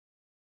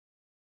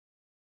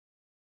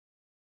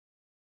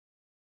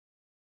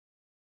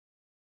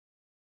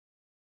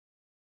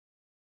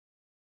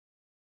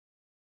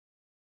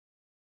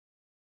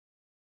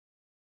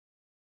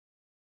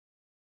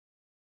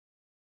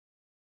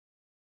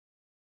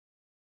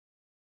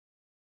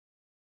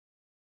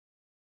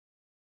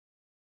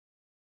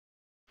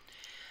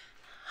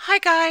Hi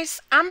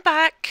guys, I'm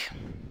back.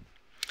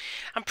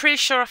 I'm pretty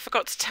sure I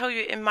forgot to tell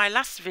you in my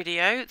last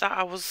video that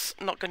I was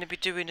not going to be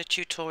doing a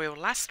tutorial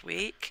last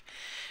week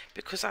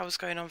because I was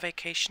going on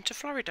vacation to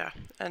Florida,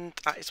 and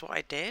that is what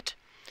I did.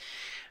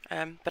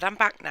 But I'm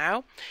back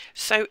now.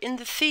 So in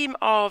the theme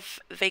of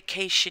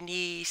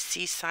vacation-y,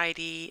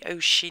 seaside-y,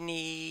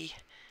 ocean-y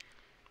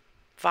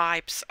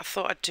vibes, I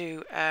thought I'd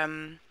do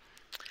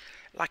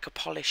like a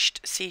polished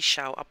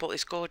seashell. I bought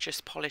this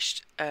gorgeous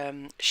polished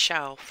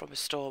shell from a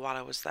store while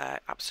I was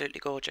there.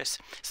 Absolutely gorgeous.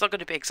 It's not going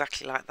to be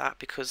exactly like that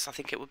because I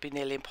think it would be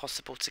nearly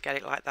impossible to get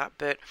it like that,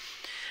 but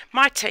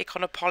my take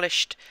on a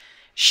polished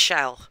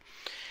shell.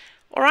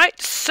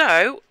 Alright,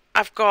 so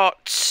I've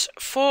got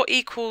 4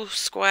 equal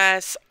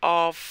squares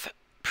of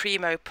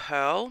Premo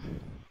pearl.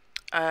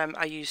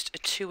 I used a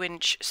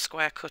 2-inch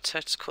square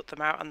cutter to cut them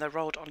out, and they're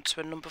rolled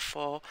onto a number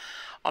 4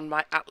 on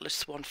my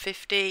Atlas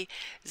 150,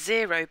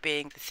 0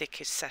 being the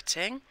thickest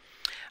setting.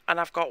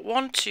 And I've got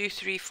 1, 2,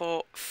 3,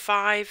 4,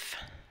 5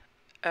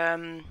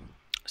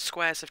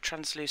 squares of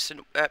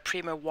translucent,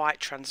 Premo white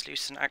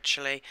translucent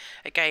actually,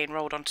 again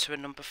rolled onto a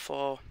number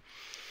 4,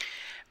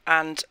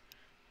 and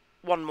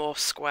 1 more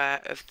square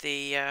of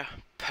the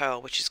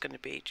pearl, which is going to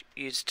be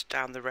used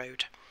down the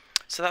road.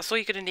 So that's all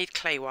you're going to need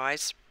clay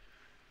wise.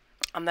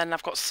 And then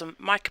I've got some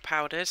mica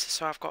powders,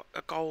 so I've got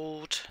a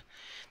gold,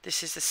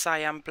 this is the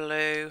cyan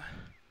blue,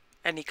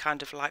 any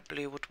kind of light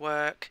blue would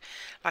work,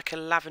 like a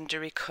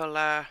lavendery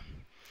colour,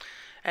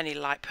 any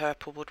light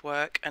purple would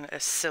work, and a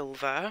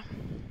silver.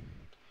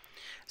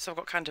 So I've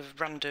got kind of a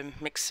random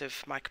mix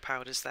of mica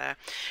powders there.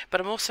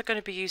 But I'm also going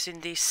to be using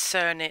these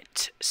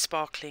Cernit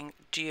sparkling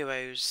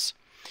duos.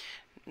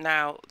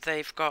 Now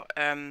they've got,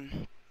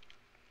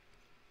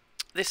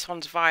 this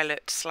one's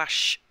violet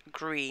 /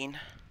 green.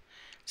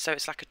 So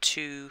it's like a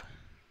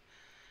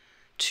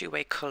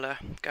two-way colour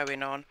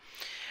going on.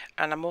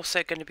 And I'm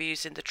also going to be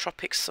using the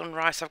Tropic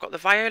Sunrise. I've got the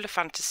Viola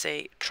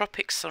Fantasy,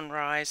 Tropic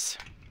Sunrise,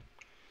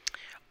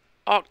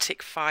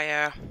 Arctic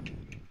Fire,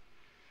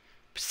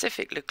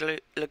 Pacific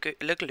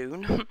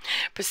Lagoon,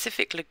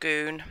 Pacific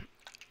Lagoon,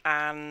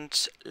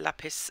 and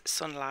Lapis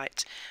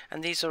Sunlight.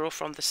 And these are all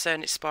from the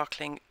Cernit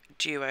Sparkling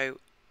Duo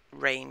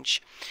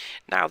range.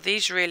 Now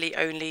these really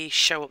only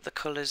show up the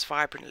colours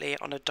vibrantly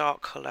on a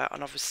dark colour,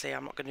 and obviously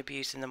I'm not going to be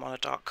using them on a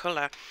dark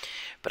colour,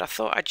 but I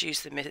thought I'd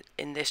use them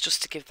in this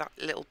just to give that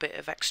little bit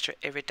of extra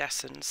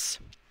iridescence.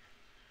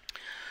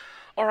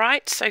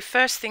 Alright, so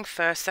first thing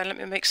first then, let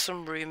me make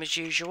some room as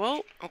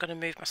usual. I'm going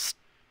to move my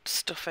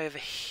stuff over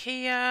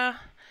here,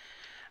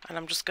 and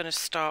I'm just going to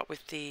start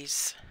with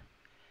these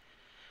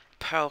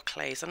pearl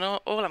clays, and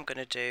all I'm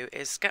going to do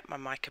is get my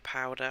mica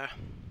powder.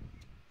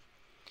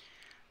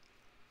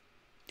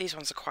 These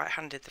ones are quite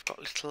handy, they've got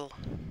little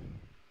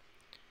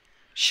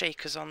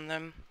shakers on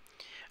them,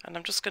 and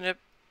I'm just going to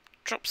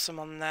drop some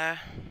on there.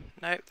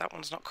 No, that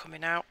one's not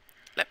coming out.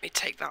 Let me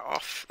take that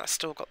off, that's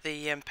still got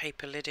the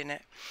paper lid in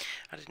it.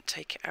 I didn't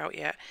take it out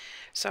yet.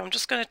 So I'm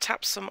just going to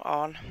tap some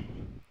on.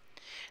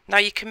 Now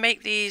you can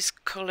make these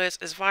colours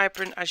as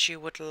vibrant as you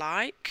would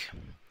like,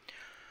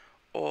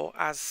 or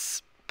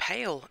as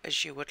pale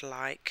as you would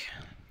like.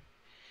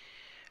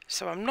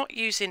 So I'm not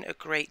using a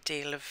great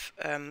deal of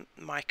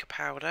mica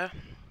powder,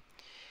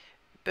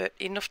 but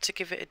enough to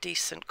give it a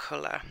decent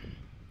colour.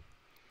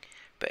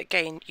 But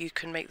again, you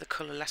can make the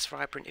colour less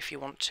vibrant if you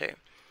want to.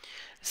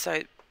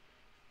 So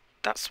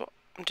that's what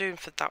I'm doing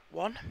for that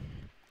one.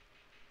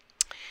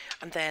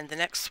 And then the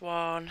next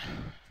one,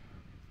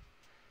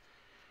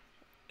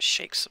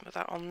 shake some of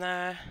that on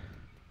there.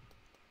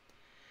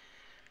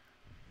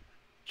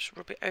 Just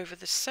rub it over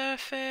the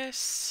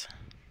surface.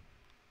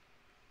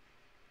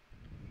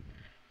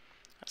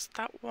 That's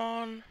that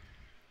one.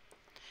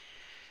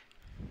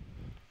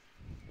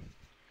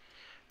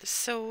 The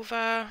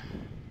silver.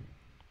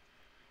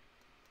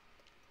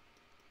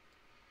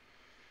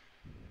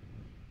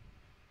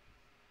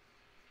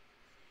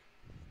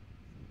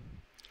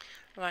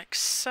 Like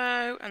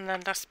so, and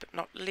then last but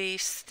not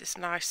least, this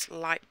nice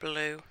light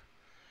blue.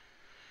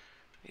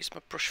 Use my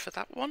brush for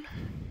that one.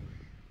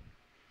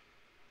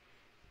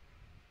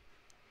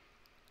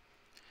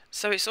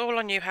 So it's all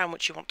on you how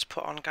much you want to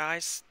put on,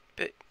 guys,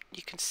 but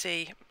you can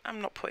see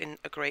I'm not putting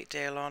a great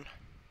deal on.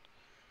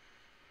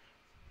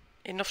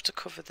 Enough to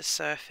cover the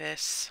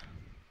surface.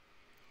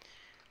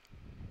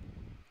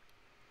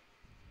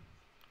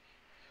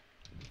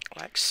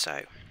 Like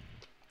so.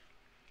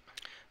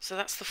 So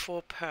that's the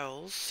 4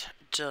 pearls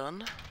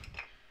done. I'm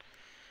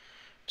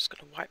just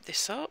going to wipe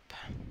this up.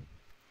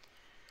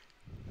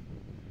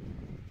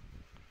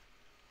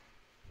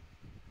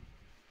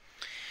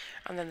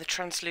 And then the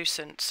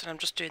translucent, and I'm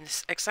just doing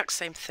this exact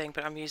same thing,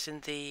 but I'm using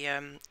the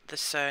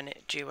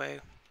Cernit Duo,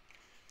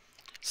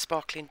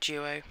 Sparkling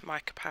Duo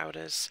mica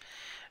powders.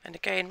 And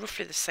again,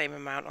 roughly the same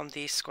amount on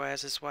these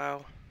squares as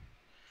well.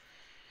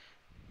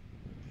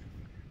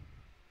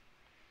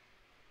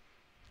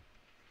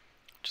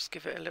 Just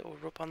give it a little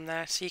rub on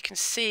there, so you can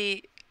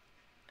see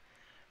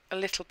a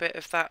little bit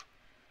of that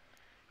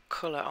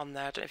colour on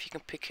there. I don't know if you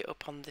can pick it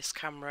up on this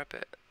camera,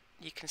 but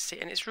You can see,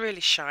 and it's really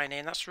shiny,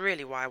 and that's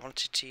really why I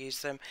wanted to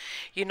use them.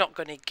 You're not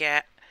going to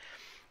get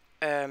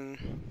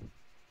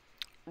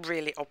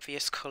really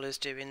obvious colours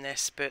doing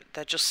this, but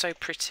they're just so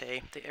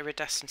pretty. The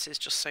iridescence is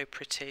just so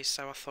pretty,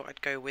 so I thought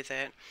I'd go with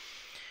it.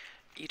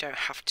 You don't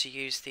have to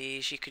use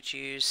these. You could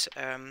use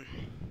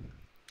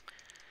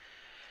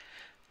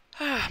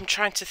I'm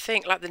trying to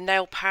think, like the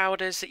nail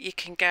powders that you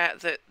can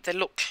get, that they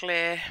look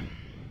clear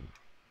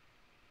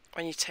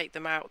when you take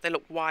them out. They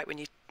look white when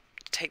you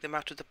take them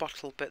out of the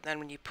bottle, but then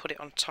when you put it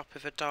on top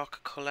of a darker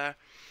colour,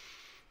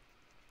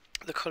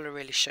 the colour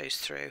really shows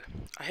through.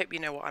 I hope you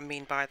know what I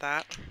mean by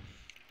that.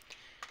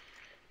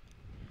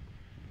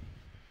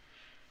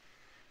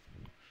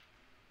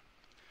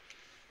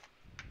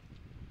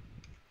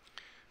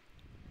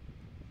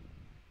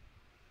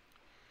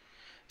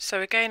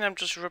 So again, I'm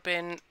just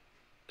rubbing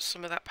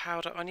some of that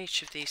powder on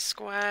each of these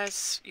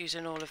squares,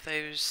 using all of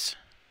those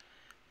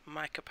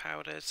mica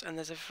powders, and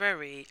there's a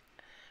very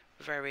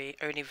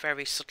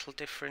very subtle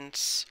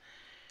difference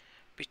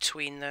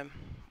between them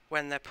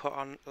when they're put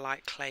on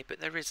light clay, but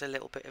there is a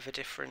little bit of a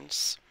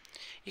difference.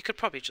 You could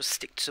probably just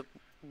stick to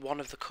one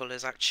of the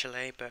colours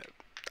actually, but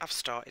I've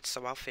started,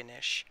 so I'll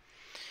finish.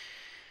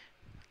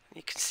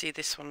 You can see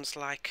this one's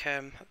like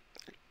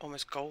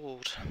almost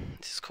gold.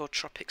 This is called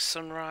Tropic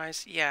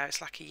Sunrise. Yeah, it's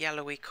like a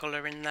yellowy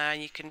colour in there.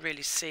 You can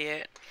really see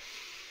it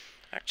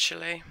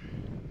actually.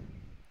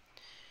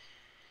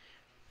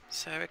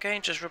 So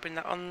again, just rubbing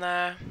that on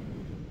there.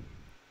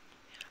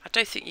 I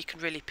don't think you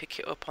can really pick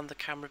it up on the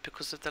camera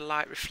because of the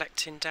light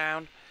reflecting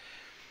down,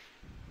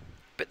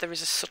 but there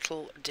is a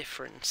subtle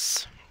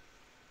difference.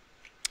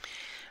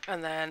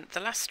 And then the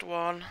last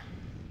one,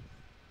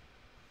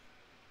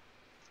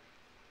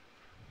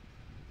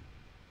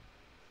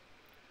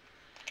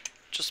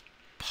 just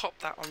pop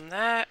that on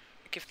there,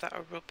 give that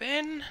a rub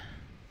in,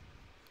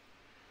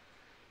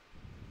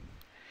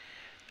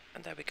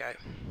 and there we go.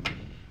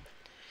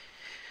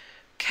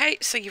 Okay,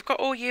 so you've got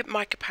all your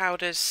mica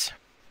powders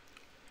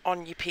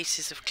on your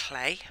pieces of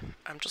clay.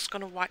 I'm just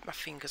going to wipe my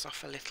fingers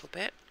off a little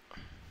bit,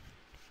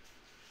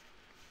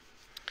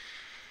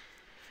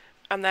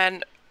 and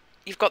then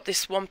you've got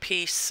this one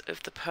piece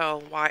of the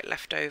pearl white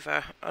left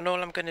over, and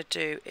all I'm going to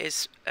do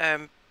is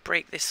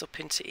break this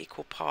up into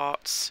equal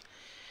parts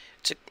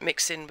to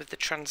mix in with the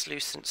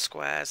translucent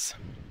squares.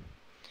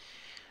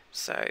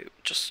 So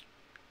just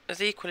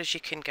as equal as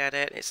you can get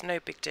it. It's no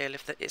big deal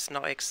if it's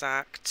not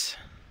exact,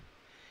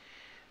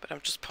 but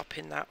I'm just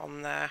popping that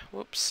on there.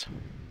 Whoops.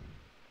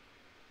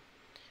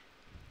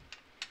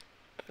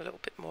 A little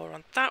bit more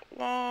on that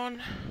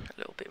one, a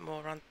little bit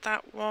more on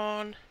that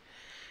one,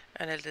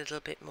 and a little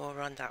bit more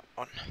on that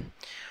one.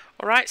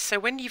 Alright, so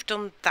when you've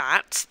done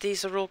that,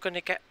 these are all going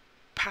to get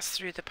passed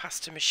through the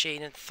pasta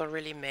machine and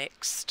thoroughly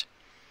mixed.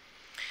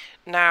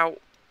 Now,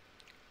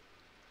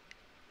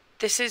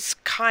 this is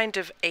kind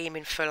of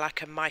aiming for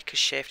like a mica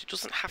shift. It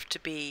doesn't have to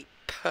be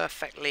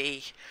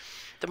perfectly,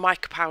 the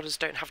mica powders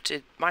don't have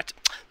to,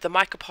 the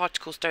mica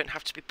particles don't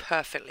have to be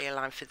perfectly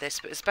aligned for this,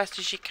 but as best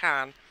as you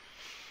can,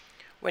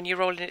 when you're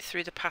rolling it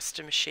through the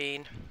pasta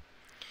machine,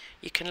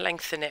 you can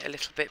lengthen it a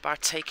little bit by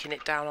taking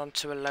it down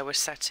onto a lower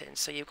setting,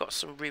 so you've got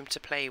some room to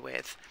play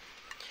with.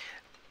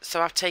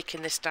 So I've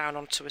taken this down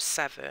onto a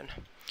 7,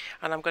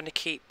 and I'm going to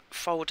keep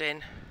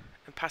folding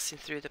and passing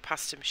through the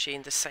pasta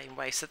machine the same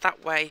way, so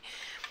that way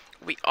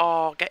we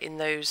are getting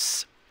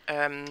those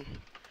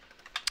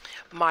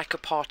mica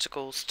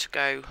particles to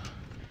go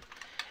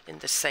in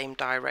the same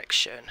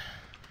direction.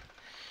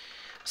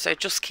 So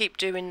just keep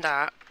doing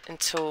that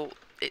until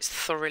it's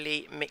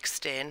thoroughly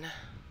mixed in.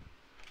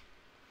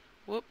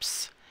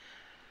 Whoops.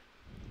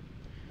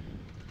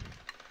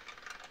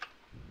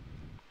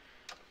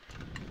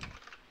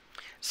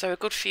 So a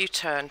good few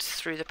turns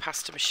through the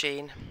pasta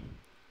machine.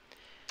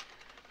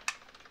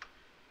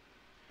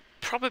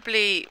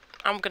 Probably,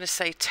 I'm going to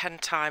say 10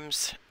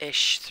 times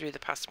ish through the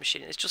pasta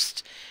machine. It's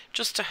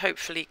just to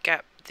hopefully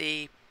get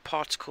the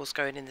particles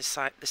going in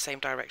the same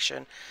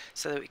direction,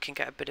 so that we can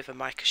get a bit of a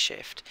mica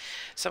shift.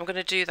 So I'm going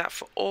to do that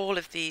for all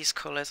of these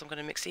colours. I'm going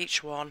to mix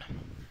each one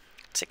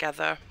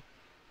together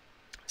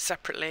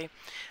separately,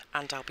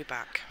 and I'll be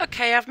back.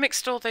 Okay, I've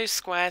mixed all those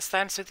squares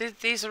then. So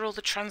these are all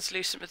the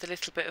translucent with a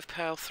little bit of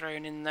pearl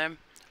thrown in them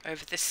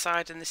over this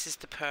side, and this is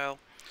the pearl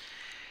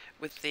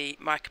with the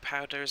mica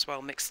powder as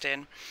well mixed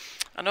in.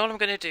 And all I'm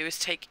going to do is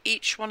take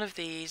each one of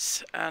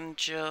these and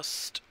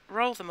just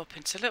roll them up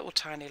into little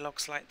tiny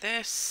logs like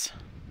this.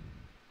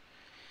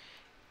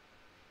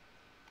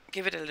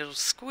 Give it a little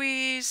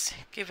squeeze,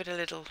 give it a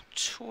little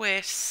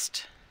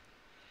twist.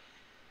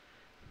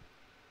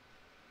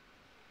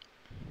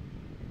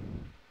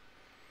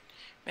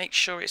 Make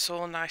sure it's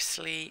all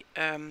nicely,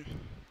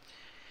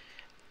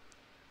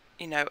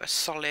 you know, a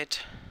solid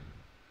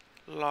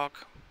log.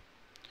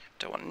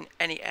 Don't want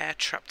any air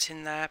trapped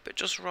in there, but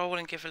just roll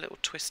and give a little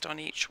twist on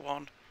each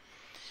one.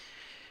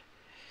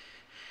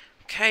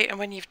 Okay, and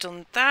when you've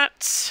done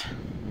that,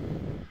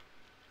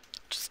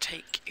 just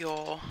take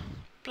your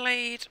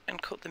blade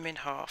and cut them in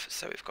half.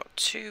 So we've got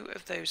 2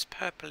 of those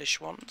purplish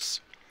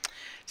ones.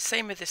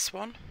 Same with this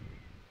one.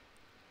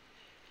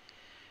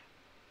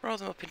 Roll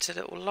them up into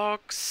little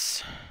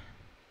logs.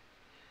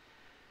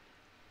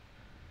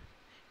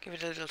 Give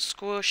it a little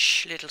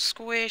squish, a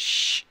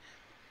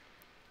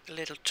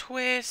little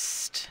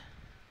twist,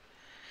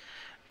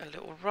 a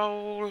little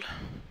roll.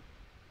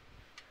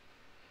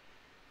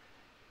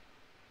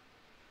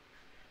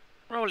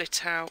 Roll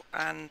it out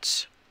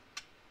and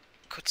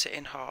cut it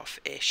in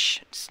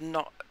half-ish. It's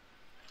not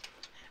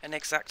an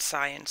exact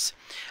science.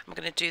 I'm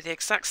going to do the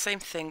exact same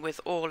thing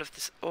with all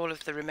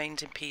of the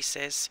remaining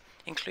pieces,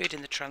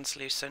 including the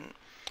translucent.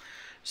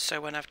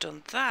 So when I've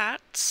done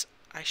that,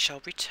 I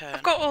shall return.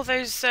 I've got all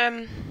those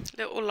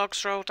little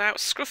logs rolled out,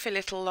 scruffy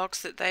little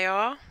logs that they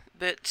are,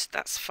 but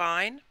that's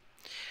fine.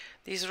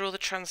 These are all the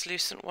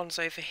translucent ones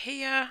over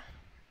here,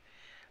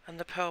 and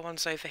the pearl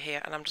ones over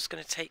here, and I'm just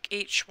going to take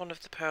each one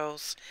of the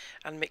pearls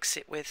and mix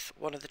it with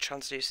one of the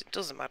translucent. It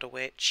doesn't matter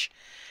which.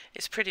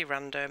 It's pretty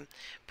random.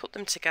 Put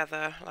them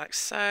together like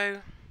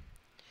so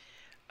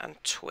and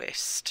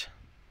twist.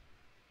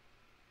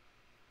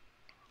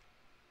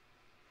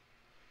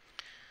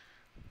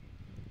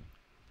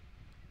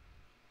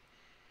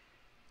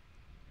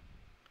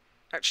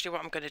 Actually,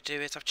 what I'm going to do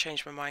is, I've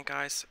changed my mind,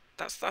 guys.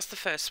 That's the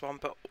first one,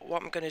 but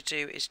what I'm going to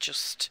do is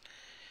just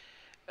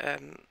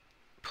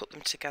put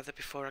them together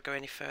before I go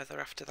any further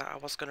after that. I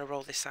was going to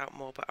roll this out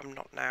more, but I'm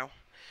not now.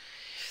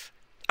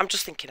 I'm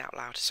just thinking out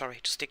loud,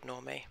 sorry, just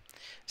ignore me.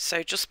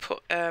 So just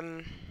put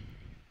one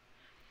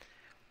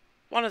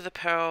of the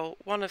pearl,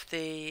 one of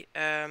the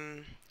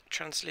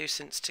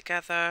translucents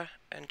together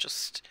and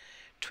just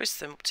twist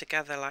them up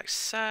together like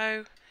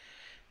so.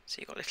 So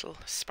you've got little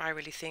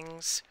spirally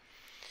things.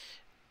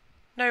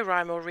 No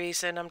rhyme or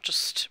reason, I'm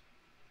just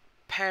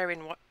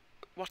pairing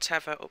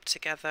whatever up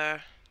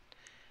together.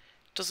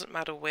 Doesn't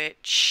matter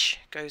which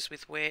goes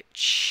with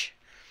which.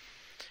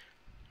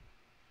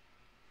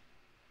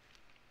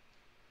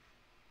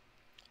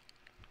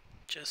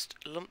 Just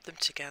lump them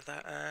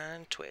together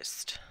and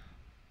twist.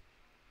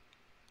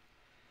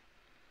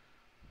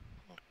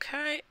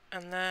 Okay,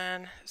 and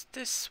then there's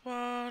this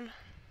one.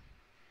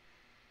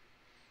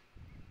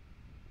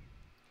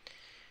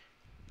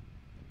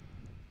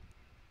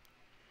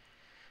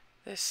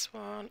 This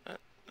one,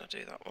 I'll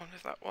do that one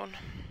with that one.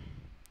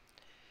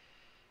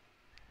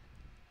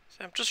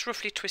 So I'm just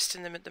roughly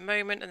twisting them at the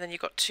moment, and then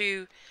you've got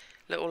two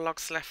little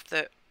logs left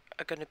that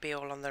are going to be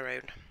all on their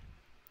own.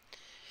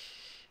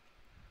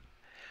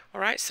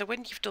 Alright, so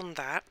when you've done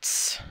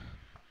that,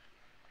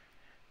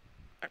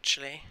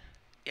 actually,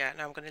 yeah,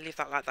 no, I'm going to leave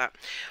that like that.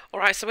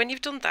 Alright, so when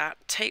you've done that,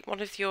 take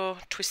one of your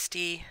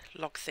twisty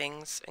log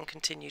things and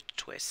continue to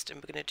twist, and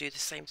we're going to do the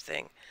same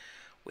thing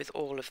with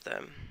all of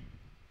them.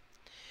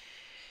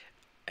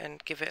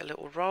 And give it a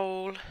little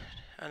roll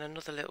and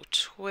another little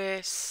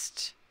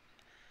twist.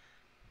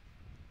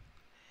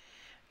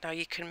 Now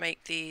you can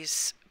make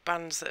these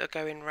bands that are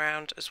going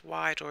round as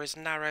wide or as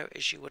narrow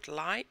as you would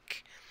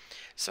like.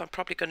 So I'm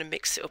probably going to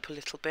mix it up a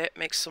little bit,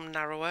 make some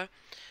narrower.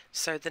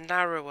 So the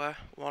narrower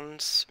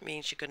ones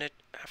means you're going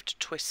to have to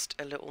twist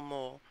a little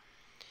more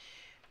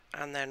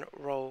and then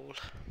roll.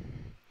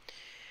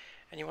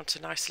 And you want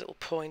a nice little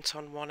point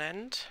on one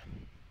end,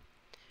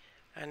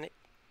 and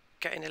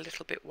getting a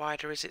little bit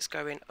wider as it's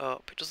going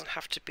up. It doesn't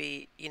have to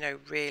be, you know,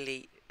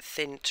 really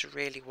thin to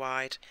really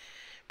wide,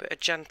 but a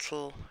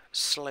gentle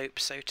slope,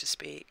 so to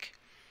speak.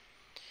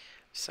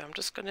 So I'm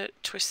just going to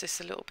twist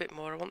this a little bit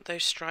more. I want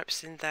those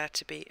stripes in there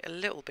to be a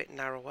little bit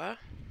narrower.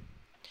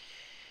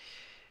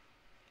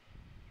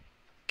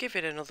 Give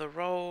it another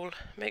roll.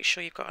 Make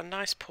sure you've got a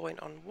nice point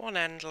on one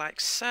end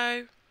like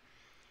so.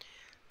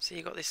 So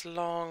you've got this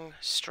long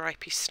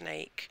stripy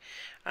snake,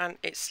 and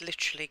it's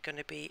literally going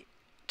to be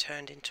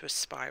turned into a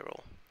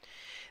spiral.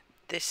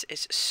 This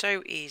is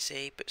so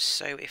easy but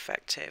so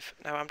effective.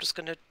 Now I'm just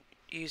going to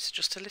use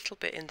just a little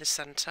bit in the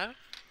center,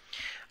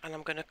 and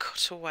I'm going to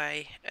cut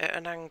away at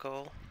an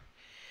angle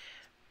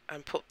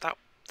and put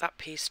that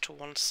piece to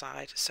one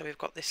side, so we've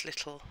got this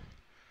little,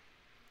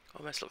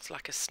 almost looks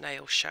like a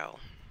snail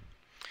shell,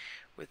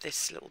 with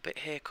this little bit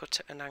here cut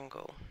at an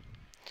angle.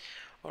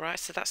 Alright,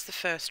 so that's the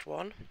first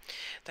one.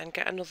 Then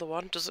get another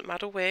one, doesn't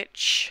matter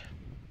which.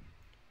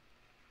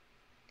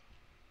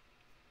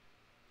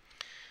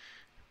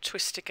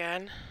 Twist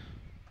again,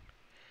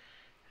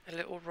 a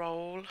little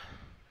roll,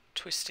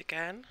 twist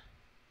again.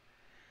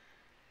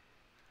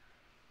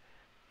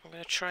 I'm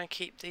going to try and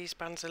keep these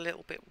bands a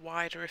little bit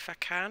wider if I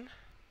can,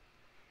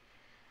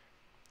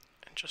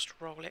 and just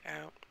roll it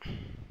out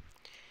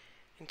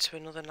into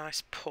another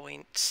nice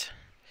point.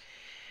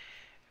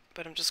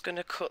 But I'm just going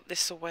to cut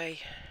this away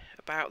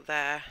about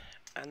there,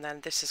 and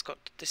then this has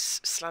got this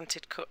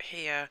slanted cut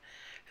here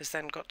has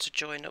then got to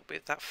join up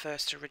with that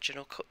first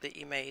original cut that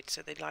you made,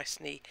 so they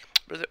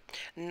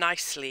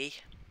nicely,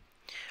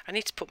 I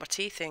need to put my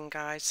teeth in,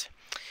 guys,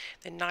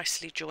 they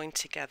nicely join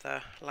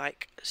together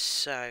like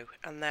so.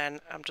 And then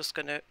I'm just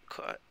going to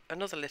cut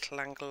another little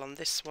angle on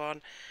this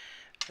one,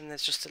 and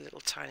there's just a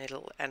little tiny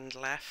little end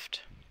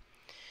left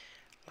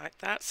like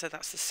that. So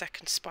that's the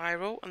second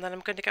spiral, and then I'm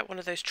going to get one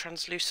of those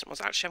translucent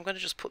ones. Actually, I'm going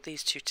to just put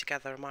these two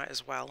together, I might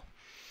as well,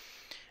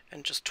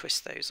 and just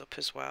twist those up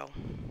as well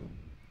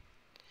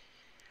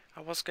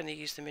I was going to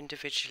use them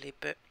individually,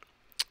 but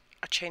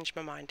I changed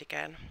my mind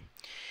again.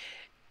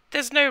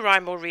 There's no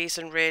rhyme or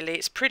reason really,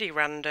 it's pretty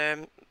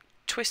random.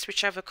 Twist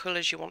whichever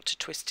colours you want to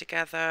twist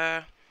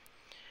together.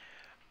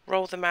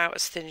 Roll them out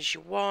as thin as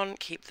you want,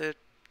 keep the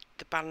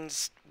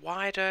bands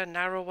wider,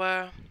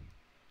 narrower.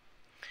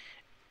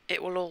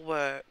 It will all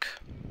work.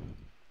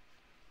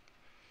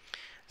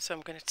 So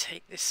I'm going to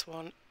take this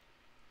one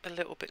a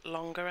little bit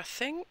longer, I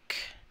think,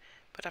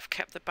 but I've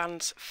kept the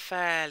bands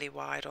fairly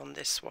wide on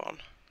this one.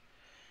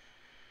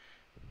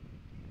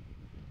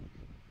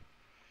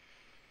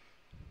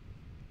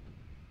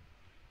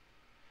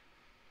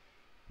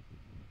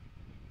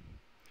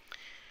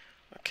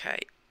 Okay,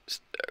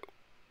 so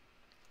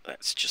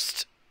let's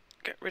just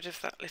get rid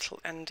of that little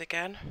end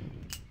again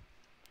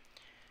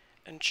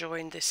and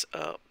join this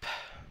up.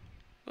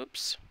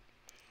 Oops.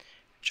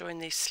 Join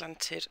these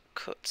slanted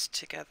cuts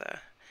together.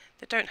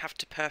 They don't have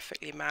to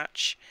perfectly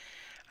match,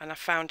 and I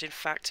found in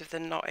fact if they're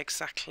not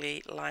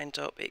exactly lined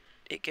up,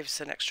 it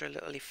gives an extra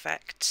little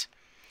effect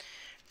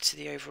to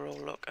the overall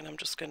look. And I'm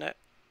just going to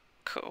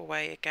cut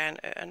away again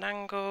at an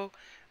angle,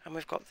 and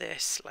we've got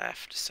this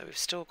left, so we've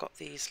still got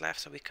these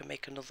left, so we can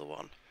make another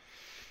one.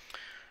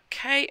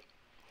 Okay,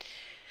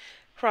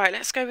 right,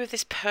 let's go with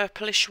this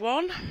purplish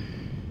one.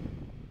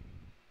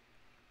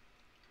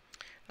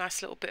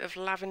 Nice little bit of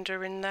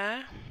lavender in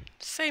there.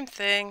 Same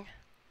thing,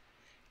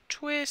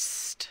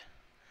 twist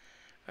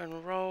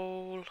and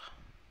roll,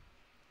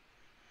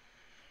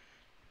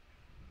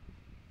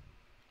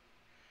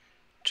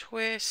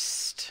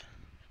 twist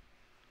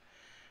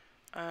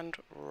and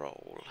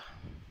roll.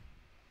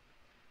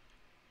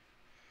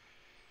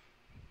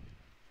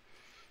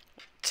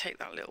 Take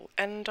that little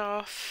end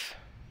off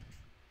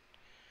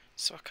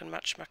so I can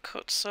match my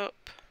cuts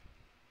up,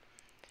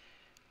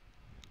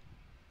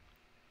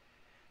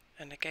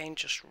 and again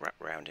just wrap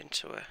round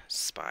into a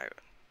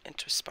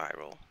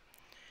spiral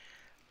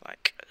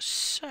like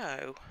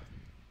so.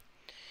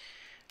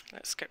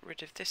 Let's get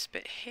rid of this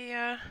bit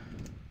here.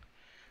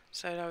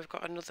 So now we've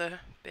got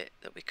another bit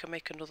that we can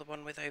make another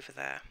one with over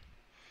there,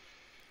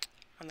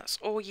 and that's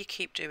all you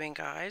keep doing,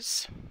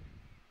 guys.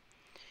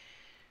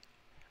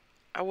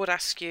 I would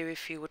ask you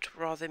if you would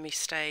rather me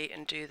stay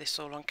and do this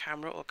all on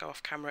camera or go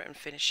off camera and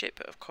finish it,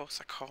 but of course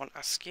I can't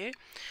ask you.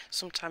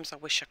 Sometimes I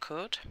wish I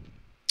could.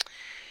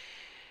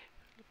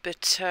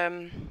 But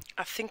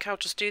I think I'll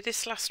just do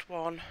this last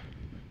one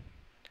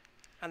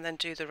and then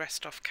do the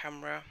rest off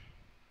camera.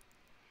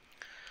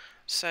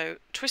 So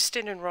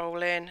twisting and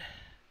rolling,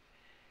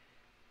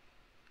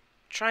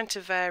 trying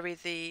to vary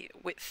the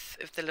width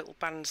of the little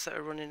bands that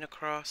are running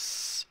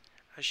across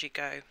as you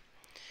go.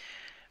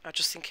 I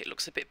just think it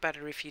looks a bit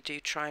better if you do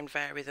try and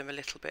vary them a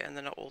little bit and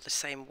they're not all the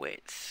same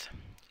width.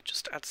 It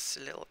just adds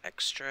a little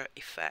extra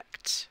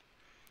effect.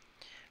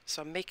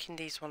 So I'm making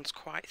these ones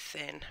quite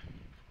thin,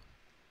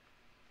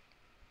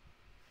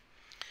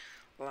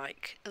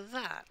 like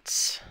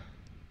that.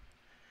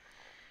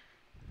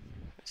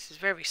 This is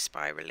very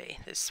spirally,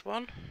 this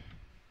one.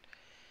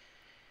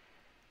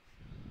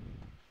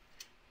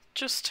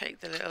 Just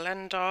take the little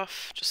end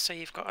off, just so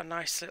you've got a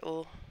nice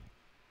little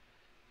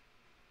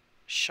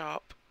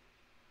sharp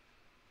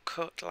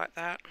cut like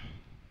that,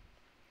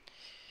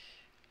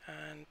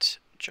 and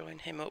join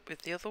him up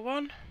with the other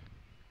one.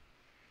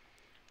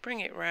 Bring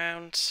it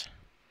round.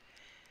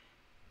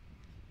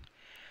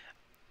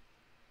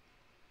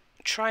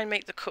 Try and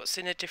make the cuts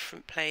in a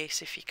different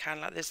place if you can,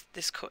 like there's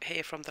this cut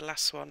here from the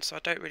last one, so I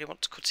don't really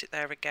want to cut it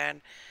there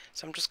again,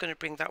 so I'm just going to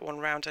bring that one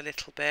round a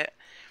little bit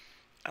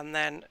and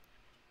then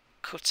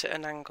cut at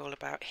an angle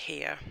about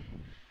here.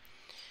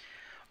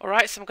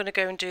 Alright, so I'm going to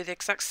go and do the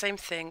exact same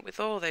thing with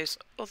all those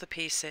other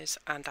pieces,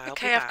 and I'll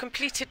be back. I've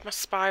completed my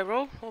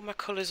spiral, all my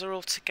colours are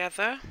all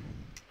together.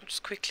 I'll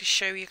just quickly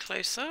show you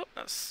close up.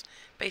 That's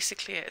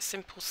basically it, a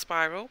simple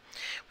spiral.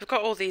 We've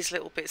got all these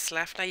little bits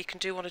left. Now you can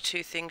do one or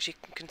two things. You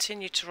can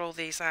continue to roll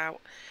these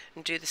out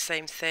and do the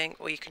same thing,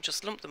 or you can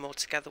just lump them all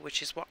together,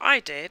 which is what I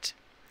did.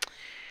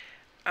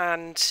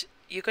 And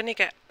you're going to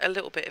get a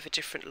little bit of a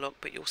different look,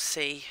 but you'll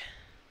see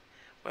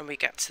when we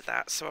get to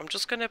that. So I'm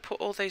just going to put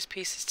all those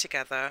pieces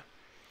together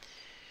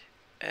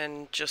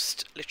and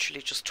just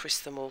literally just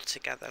twist them all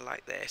together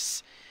like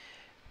this.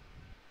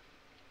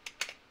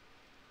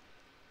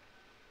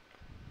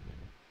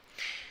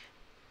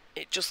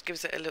 It just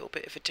gives it a little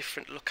bit of a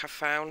different look, I've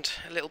found,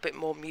 a little bit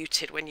more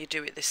muted when you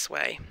do it this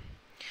way,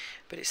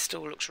 but it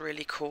still looks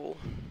really cool.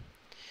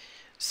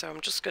 So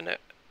I'm just going to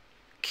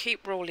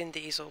keep rolling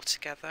these all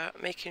together,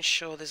 making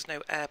sure there's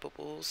no air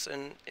bubbles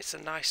and it's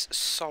a nice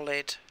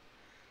solid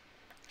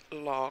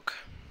log.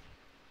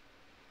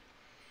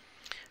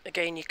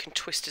 Again, you can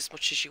twist as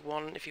much as you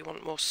want if you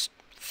want more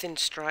thin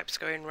stripes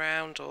going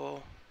round,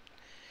 or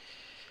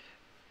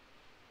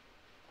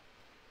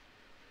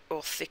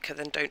thicker,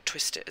 then don't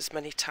twist it as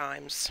many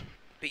times,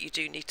 but you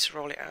do need to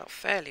roll it out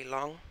fairly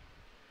long.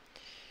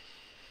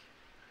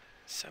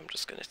 So I'm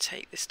just going to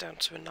take this down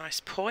to a nice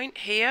point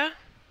here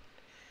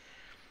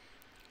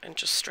and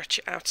just stretch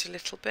it out a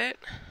little bit.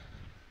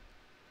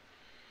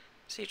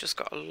 So you've just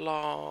got a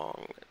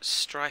long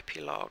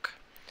stripy log.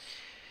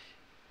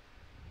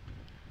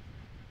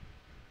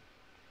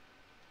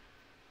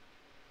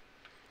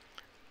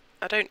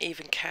 I don't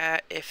even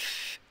care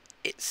if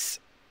it's,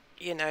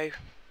 you know,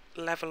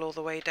 level all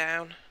the way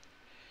down.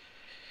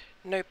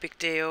 No big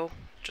deal.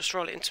 Just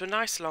roll it into a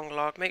nice long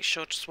log. Make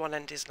sure just one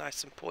end is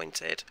nice and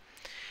pointed.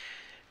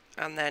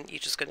 And then you're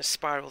just going to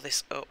spiral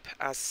this up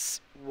as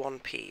one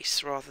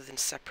piece rather than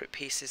separate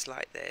pieces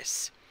like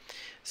this.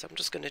 So I'm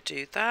just going to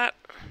do that.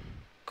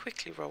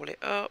 Quickly roll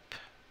it up.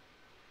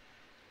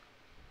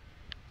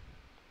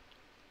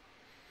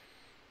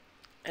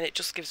 And it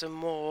just gives a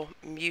more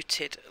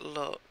muted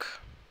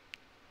look.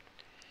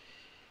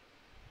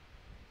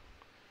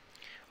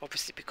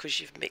 Obviously because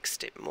you've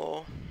mixed it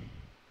more.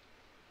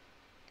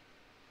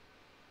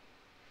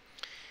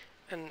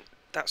 And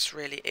that's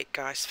really it,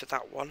 guys, for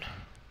that one.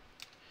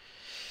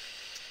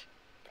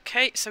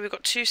 Okay, so we've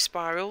got two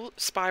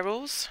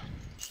spirals.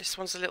 This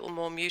one's a little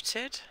more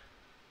muted.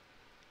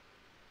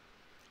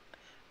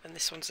 And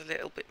this one's a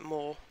little bit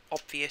more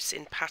obvious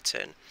in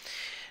pattern.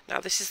 Now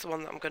this is the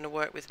one that I'm going to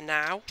work with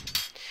now.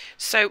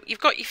 So you've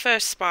got your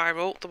first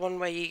spiral, the one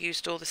where you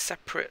used all the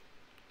separate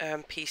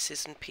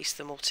pieces and pieced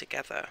them all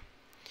together.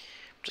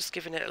 Just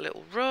giving it a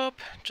little rub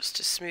just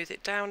to smooth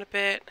it down a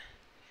bit.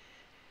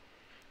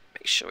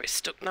 Make sure it's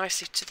stuck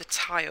nicely to the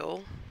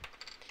tile.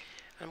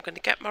 I'm going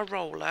to get my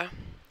roller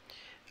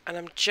and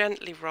I'm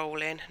gently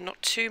rolling,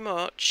 not too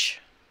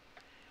much,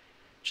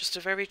 just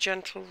a very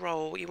gentle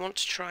roll. You want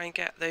to try and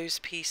get those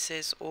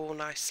pieces all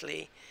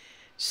nicely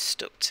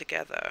stuck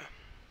together.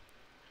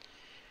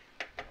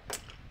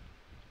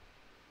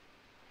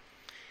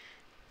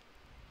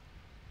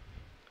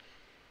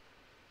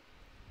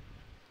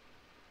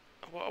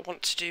 What I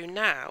want to do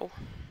now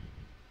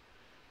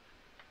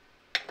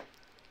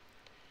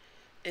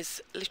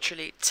is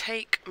literally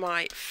take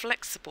my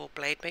flexible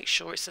blade, make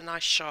sure it's a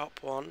nice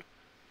sharp one,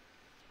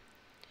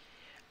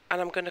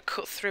 and I'm going to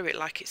cut through it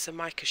like it's a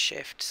mica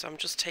shift. So I'm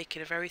just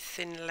taking a very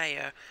thin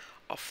layer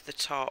off the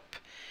top,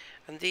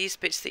 and these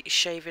bits that you're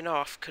shaving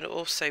off can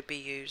also be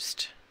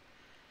used,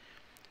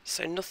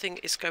 so nothing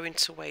is going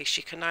to waste.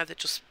 You can either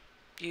just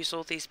use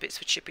all these bits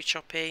for chippy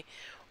choppy,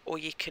 or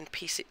you can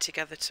piece it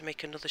together to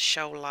make another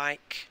shell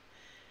like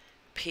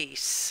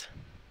piece.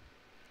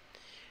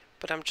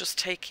 But I'm just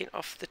taking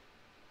off the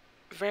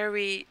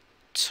very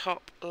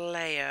top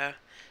layer,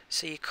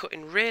 so you're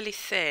cutting really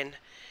thin,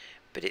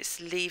 but it's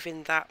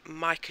leaving that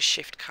mica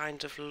shift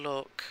kind of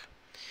look.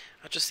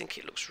 I just think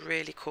it looks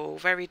really cool,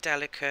 very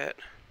delicate,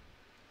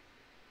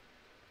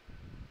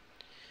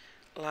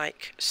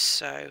 like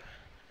so.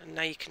 And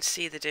now you can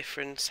see the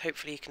difference.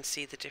 Hopefully you can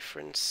see the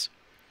difference.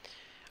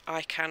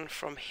 I can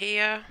from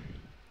here.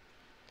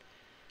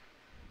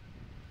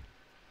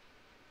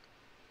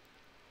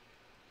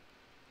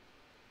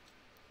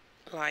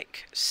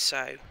 Like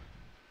so.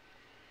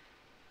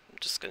 I'm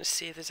just going to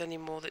see if there's any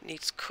more that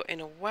needs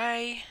cutting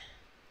away.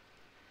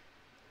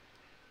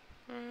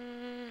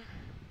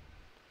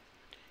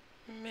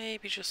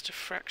 Maybe just a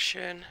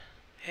fraction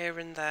here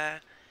and there.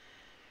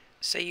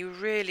 So you're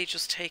really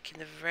just taking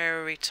the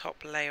very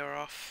top layer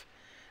off,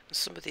 and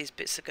some of these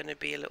bits are going to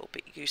be a little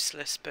bit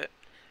useless, but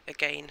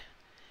again,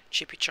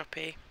 chippy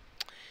choppy.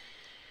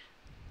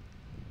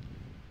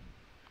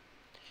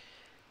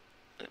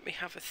 Let me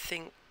have a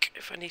think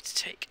if I need to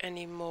take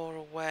any more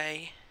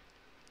away.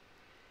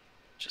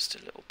 Just a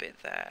little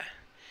bit there,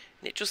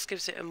 and it just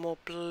gives it a more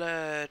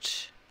blurred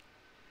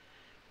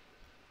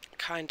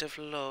kind of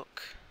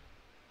look.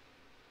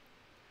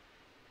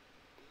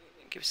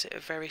 Gives it a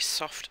very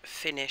soft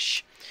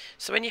finish.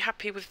 So when you're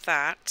happy with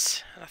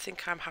that, and I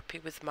think I'm happy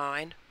with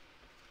mine,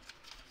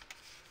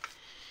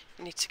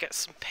 you need to get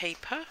some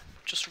paper,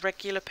 just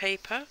regular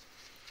paper,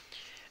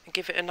 and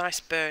give it a nice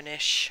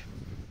burnish.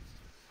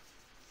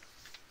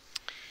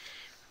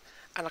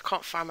 And I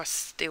can't find my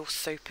steel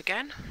soap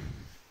again.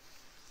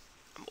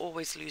 I'm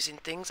always losing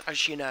things,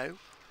 as you know.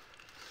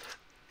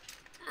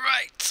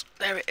 Right,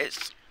 there it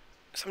is.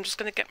 So I'm just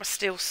going to get my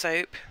steel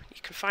soap.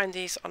 You can find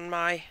these on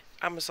my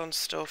Amazon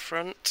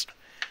storefront.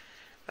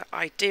 They're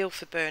ideal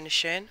for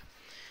burnishing.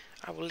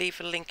 I will leave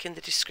a link in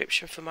the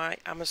description for my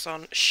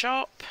Amazon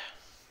shop.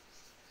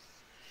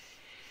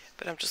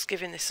 But I'm just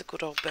giving this a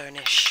good old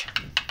burnish.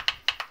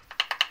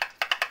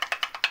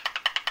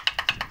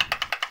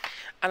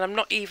 And I'm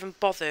not even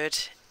bothered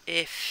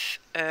if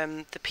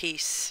the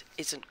piece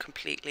isn't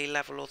completely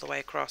level all the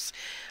way across.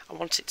 I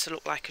want it to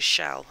look like a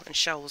shell, and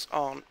shells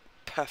aren't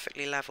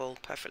perfectly level,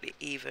 perfectly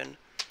even.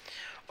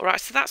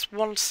 Alright, so that's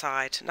one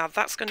side. Now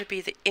that's going to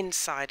be the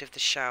inside of the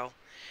shell.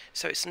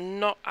 So it's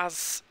not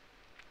as...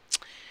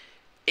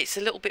 it's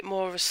a little bit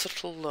more of a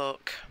subtle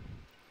look.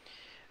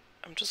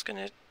 I'm just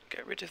going to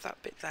get rid of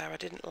that bit there. I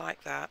didn't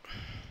like that.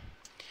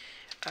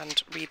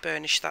 And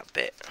re-burnish that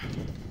bit.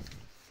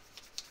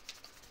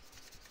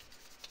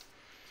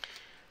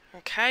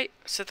 Okay,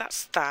 so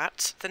that's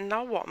that. Then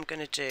now what I'm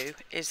going to do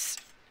is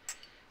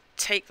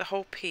take the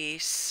whole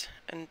piece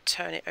and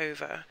turn it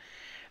over,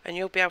 and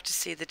you'll be able to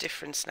see the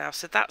difference now.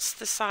 So that's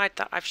the side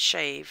that I've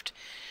shaved,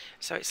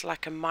 so it's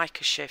like a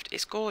mica shift.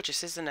 It's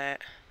gorgeous, isn't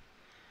it?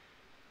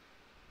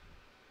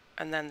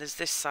 and then there's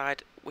this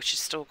side which has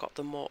still got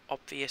the more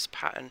obvious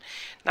pattern.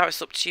 Now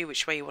it's up to you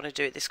which way you want to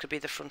do it. This could be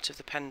the front of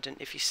the pendant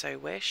if you so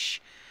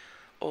wish,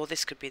 or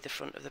this could be the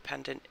front of the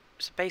pendant.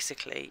 So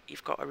basically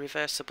you've got a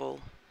reversible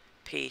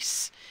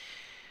piece,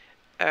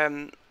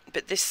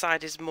 but this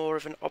side is more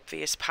of an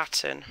obvious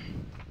pattern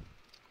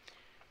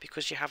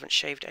because you haven't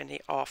shaved any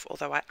off,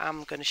 although I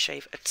am going to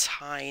shave a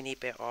tiny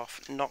bit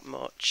off, not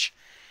much,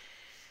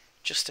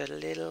 just a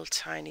little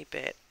tiny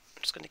bit.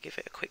 I'm just going to give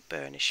it a quick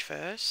burnish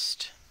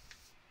first.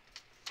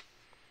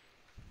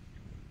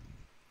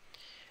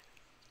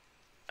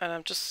 And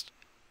I'm just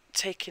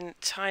taking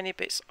tiny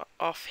bits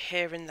off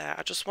here and there.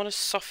 I just want to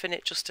soften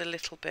it just a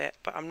little bit,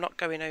 but I'm not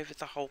going over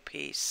the whole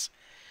piece,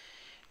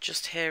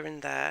 just here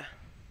and there.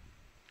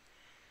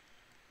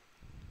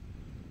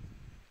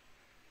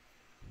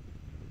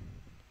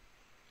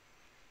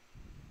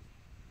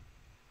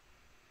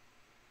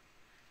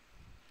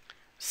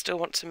 Still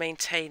want to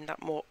maintain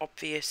that more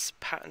obvious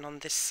pattern on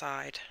this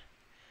side.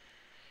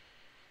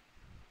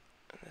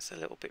 And there's a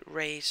little bit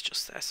raised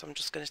just there, so I'm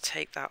just going to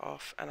take that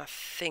off, and I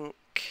think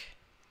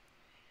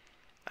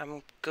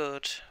I'm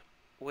good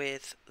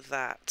with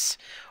that.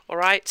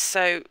 Alright,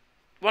 so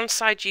one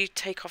side you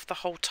take off the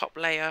whole top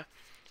layer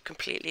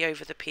completely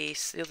over the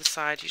piece, the other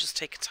side you just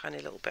take a tiny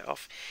little bit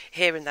off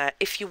here and there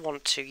if you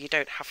want to. You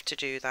don't have to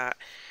do that,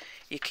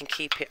 you can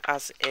keep it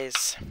as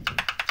is.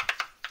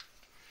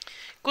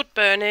 Good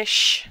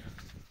burnish,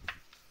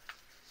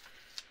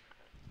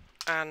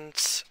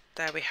 and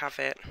there we have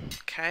it.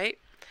 Okay,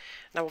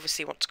 now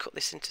obviously you want to cut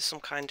this into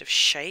some kind of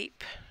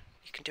shape.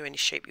 You can do any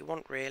shape you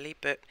want really,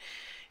 but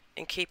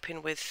in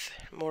keeping with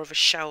more of a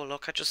shell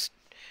look, I just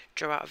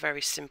drew out a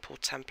very simple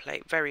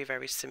template, very,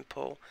 very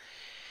simple.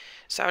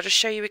 So I'll just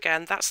show you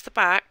again. That's the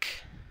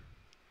back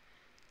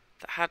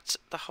that had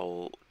the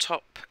whole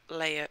top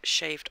layer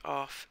shaved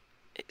off.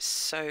 It's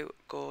so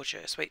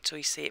gorgeous. Wait till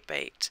you see it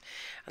baked.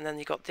 And then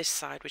you got this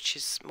side, which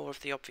is more of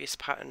the obvious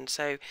pattern.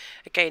 So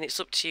again, it's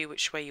up to you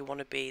which way you want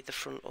to be, the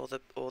front or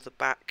the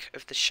back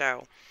of the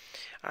shell.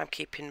 I'm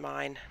keeping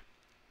mine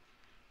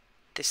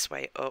this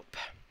way up,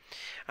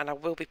 and I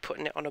will be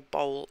putting it on a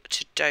bowl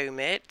to dome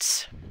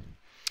it.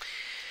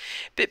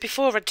 But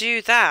before I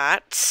do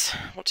that,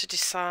 I want to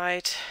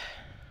decide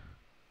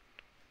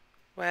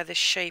where this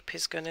shape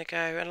is going to go.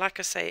 And like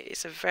I say,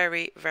 it's a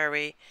very,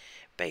 very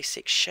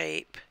basic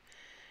shape,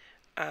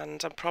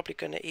 and I'm probably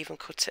going to even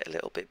cut it a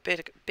little bit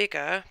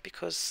bigger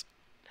because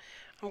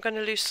I'm going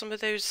to lose some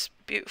of those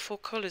beautiful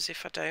colours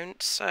if I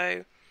don't.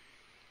 So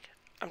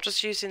I'm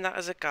just using that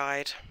as a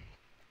guide.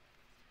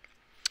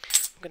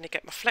 I'm going to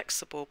get my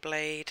flexible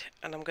blade,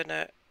 and I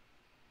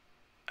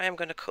am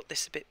going to cut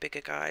this a bit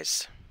bigger,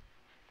 guys,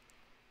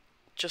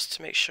 just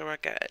to make sure I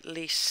get at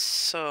least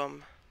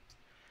some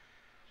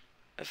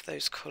of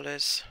those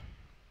colours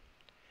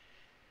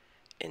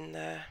in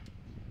there.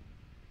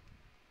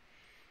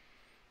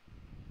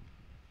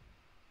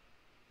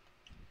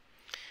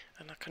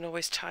 And I can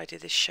always tidy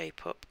this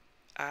shape up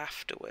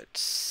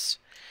afterwards.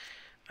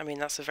 I mean,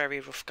 that's a very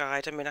rough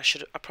guide. I mean, I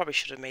probably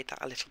should have made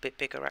that a little bit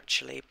bigger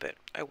actually, but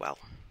oh well.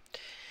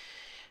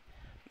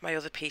 My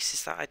other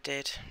pieces that I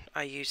did,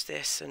 I used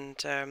this, and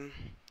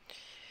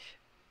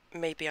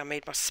maybe I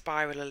made my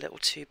spiral a little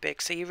too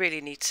big, so you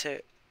really need to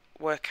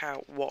work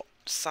out what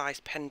size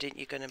pendant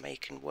you're going to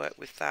make and work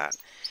with that.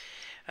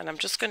 And I'm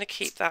just going to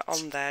keep that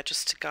on there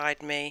just to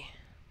guide me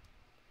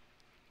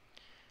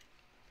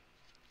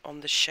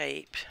on the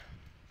shape.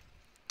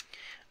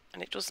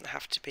 And it doesn't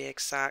have to be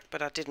exact,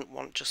 but I didn't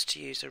want just to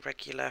use a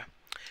regular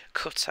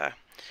cutter.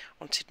 I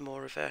wanted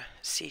more of a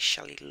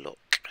seashell-y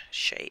look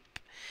shape.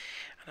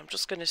 And I'm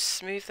just going to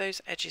smooth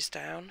those edges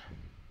down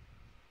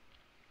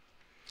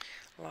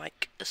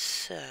like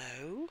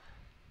so.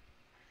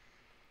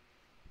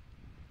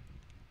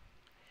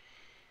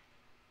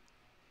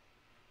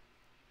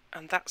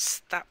 And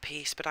that's that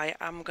piece, but I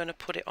am going to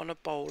put it on a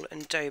bowl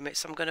and dome it.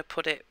 So I'm going to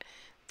put it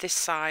this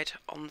side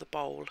on the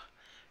bowl,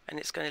 and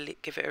it's going to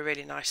give it a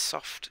really nice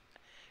soft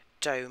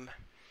dome.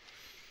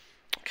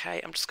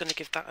 Okay, I'm just going to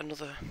give that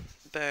another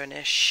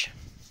burnish,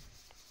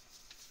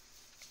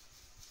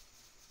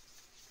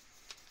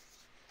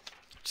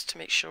 just to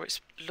make sure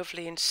it's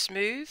lovely and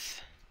smooth.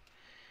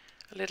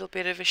 A little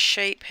bit of a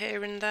shape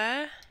here and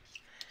there.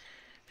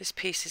 This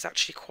piece is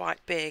actually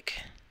quite big,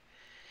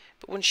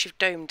 but once you've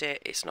domed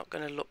it, it's not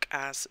going to look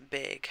as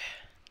big.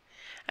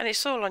 And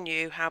it's all on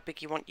you how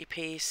big you want your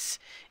piece.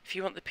 If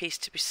you want the piece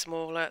to be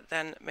smaller,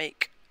 then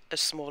make a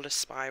smaller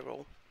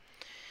spiral.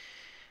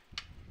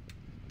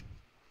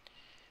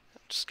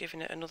 I'm just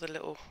giving it another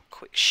little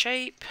quick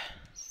shape.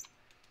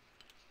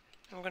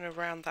 I'm going to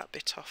round that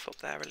bit off up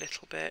there a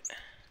little bit.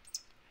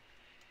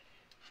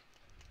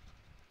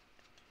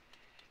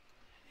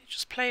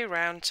 Just play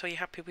around until you're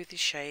happy with your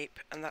shape,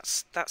 and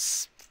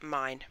that's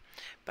mine.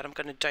 But I'm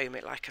going to dome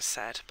it like I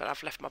said, but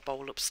I've left my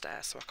bowl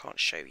upstairs so I can't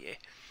show you.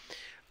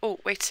 Oh,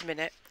 wait a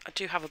minute, I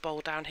do have a bowl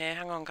down here,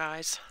 hang on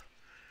guys.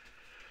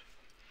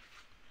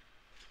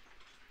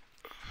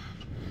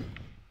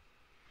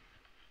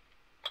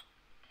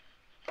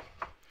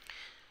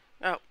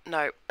 Oh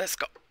no, let's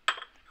go.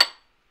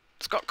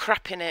 It's got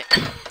crap in it.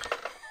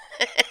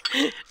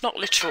 Not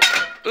literal.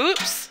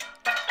 Oops.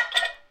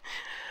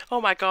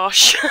 Oh my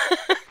gosh.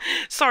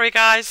 Sorry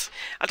guys,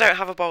 I don't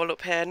have a bowl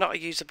up here, not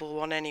a usable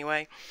one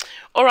anyway.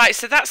 Alright,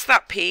 so that's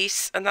that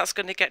piece, and that's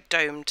going to get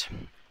domed.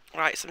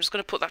 Right, so I'm just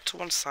going to put that to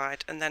one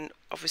side, and then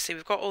obviously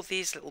we've got all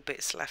these little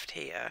bits left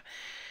here.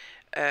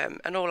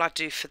 And all I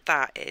do for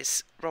that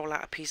is roll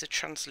out a piece of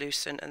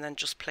translucent and then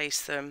just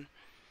place them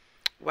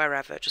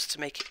wherever, just to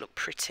make it look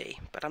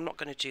pretty. But I'm not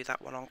going to do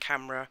that one on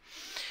camera.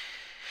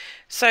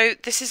 So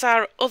this is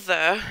our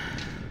other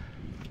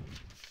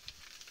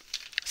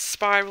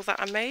spiral that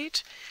I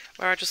made,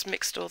 where I just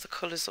mixed all the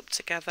colours up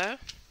together,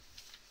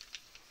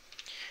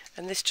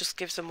 and this just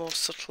gives a more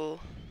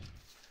subtle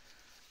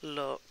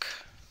look.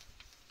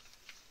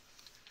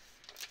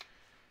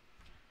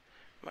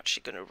 I'm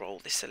actually going to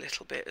roll this a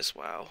little bit as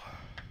well.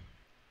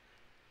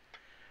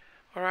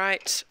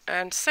 Alright,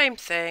 and same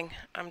thing,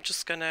 I'm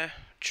just going to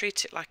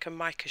treat it like a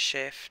mica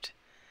shift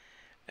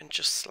and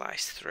just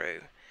slice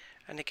through.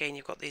 And again,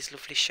 you've got these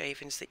lovely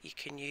shavings that you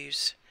can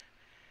use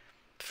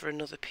for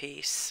another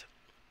piece.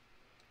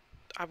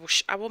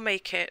 I will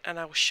make it and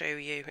I will show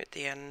you at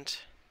the end.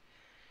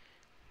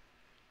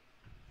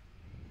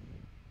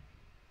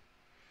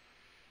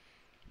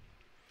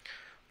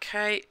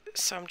 Okay,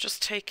 so I'm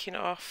just taking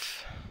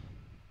off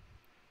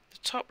the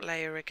top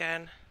layer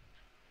again.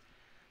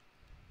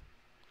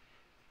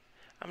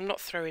 I'm not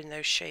throwing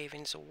those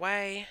shavings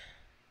away.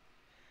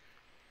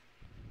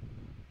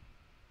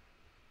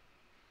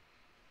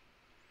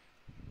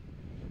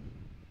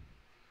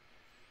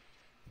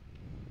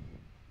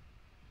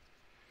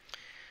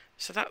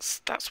 So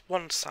that's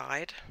one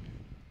side,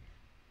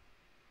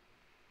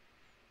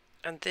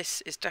 and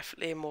this is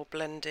definitely a more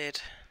blended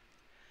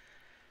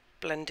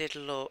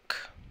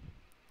look.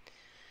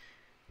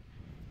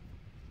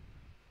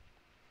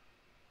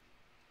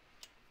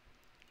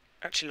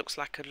 Actually looks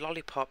like a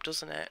lollipop,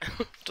 doesn't it?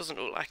 Doesn't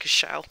look like a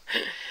shell.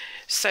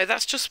 So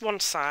that's just one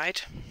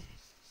side.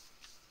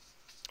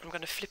 I'm going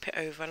to flip it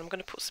over and I'm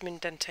going to put some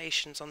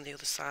indentations on the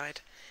other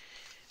side,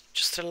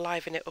 just to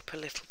liven it up a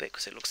little bit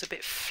because it looks a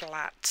bit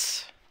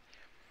flat.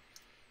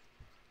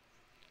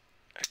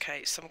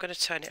 Okay, so I'm going to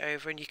turn it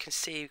over and you can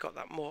see you've got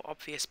that more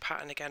obvious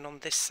pattern again on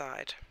this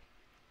side.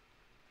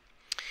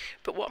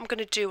 But what I'm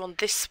going to do on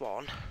this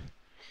one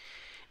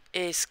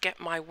is get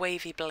my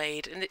wavy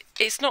blade, and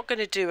it's not going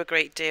to do a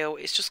great deal,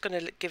 it's just going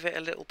to give it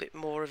a little bit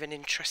more of an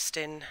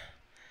interesting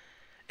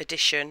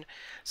addition.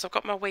 So I've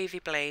got my wavy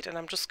blade and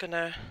I'm just going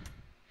to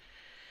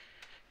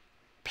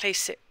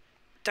place it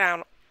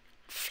down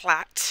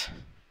flat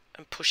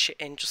and push it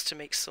in just to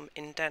make some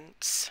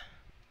indents,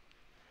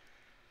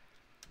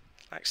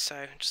 like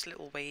so, just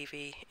little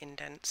wavy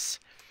indents,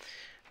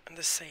 and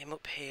the same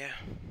up here.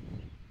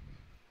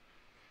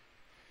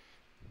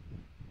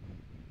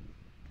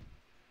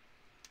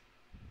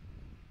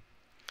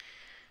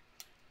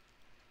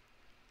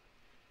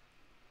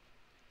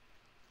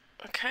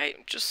 Okay,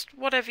 just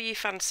whatever you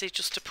fancy,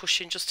 just to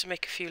push in, just to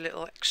make a few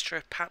little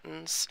extra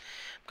patterns.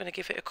 I'm going to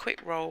give it a quick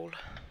roll,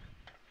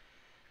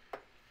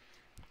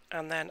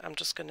 and then I'm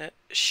just going to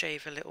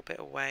shave a little bit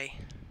away.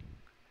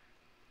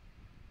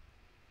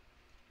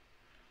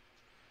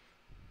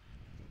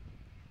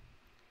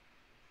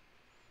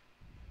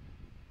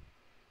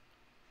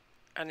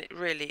 And it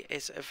really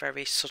is a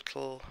very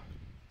subtle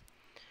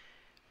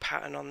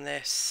pattern on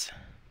this.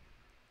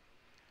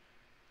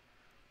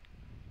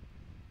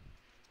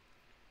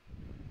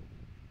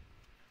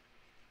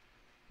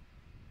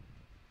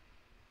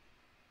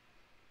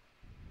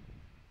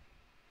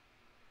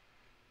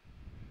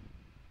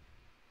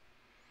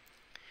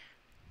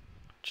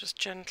 Just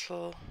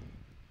gentle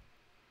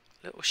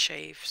little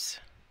shaves,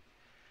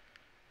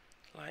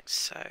 like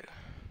so.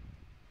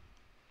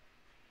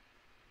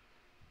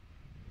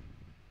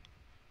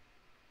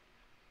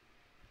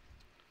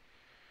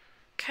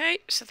 Okay,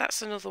 so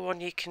that's another one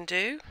you can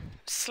do.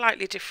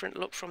 Slightly different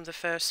look from the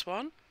first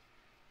one.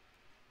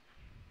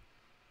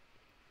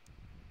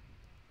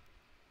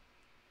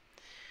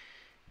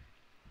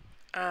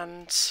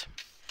 And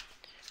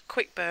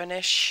quick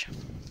burnish.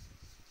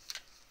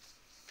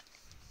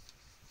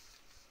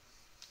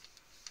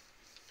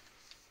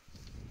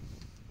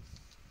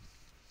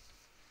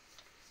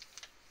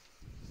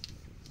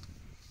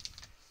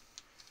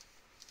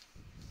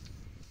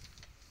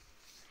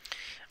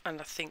 And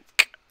I think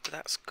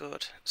that's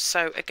good.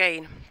 So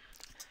again,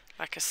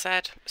 like I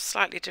said,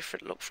 slightly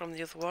different look from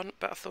the other one,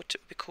 but I thought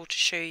it would be cool to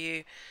show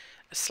you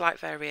a slight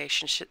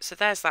variation. So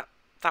there's that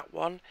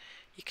one.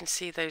 You can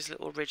see those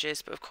little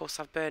ridges, but of course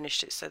I've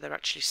burnished it so they're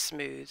actually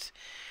smooth.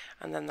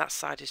 And then that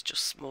side is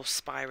just more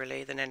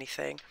spirally than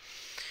anything.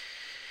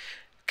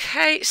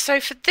 Okay,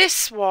 so for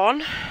this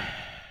one,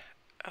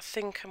 I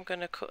think I'm going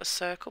to cut a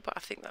circle, but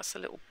I think that's a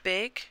little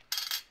big.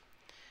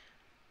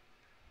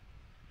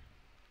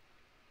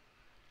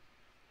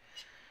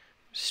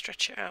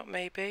 Stretch it out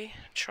maybe,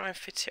 try and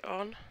fit it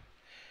on.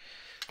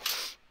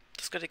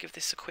 Just got to give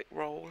this a quick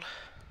roll.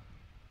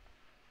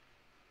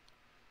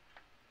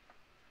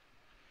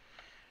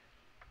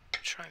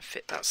 Try and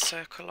fit that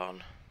circle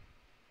on.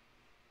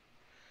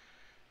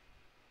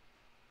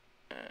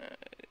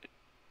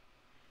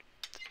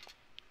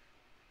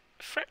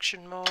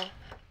 section more.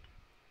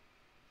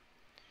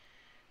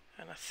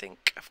 And I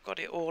think I've got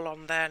it all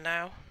on there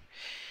now.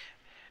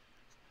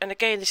 And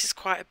again, this is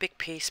quite a big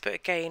piece, but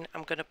again,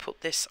 I'm going to put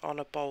this on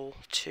a bowl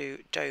to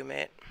dome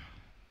it.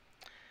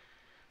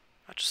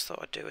 I just thought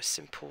I'd do a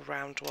simple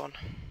round one.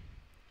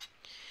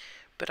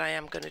 But I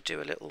am going to do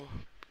a little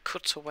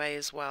cutaway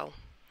as well.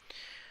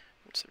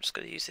 So I'm just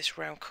going to use this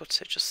round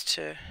cutter just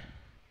to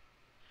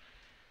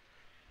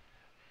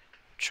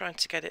trying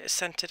to get it as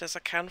centered as I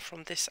can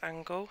from this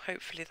angle.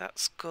 Hopefully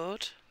that's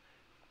good.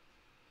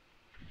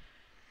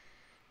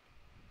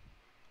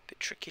 Bit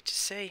tricky to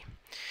see.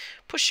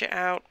 Push it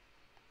out,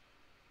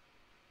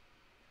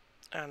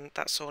 and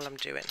that's all I'm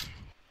doing.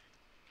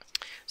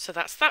 So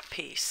that's that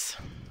piece.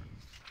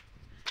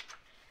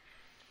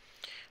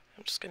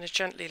 I'm just going to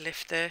gently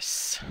lift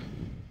this,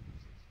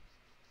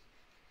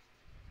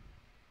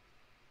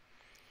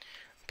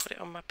 put it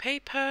on my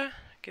paper,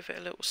 give it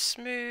a little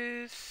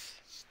smooth.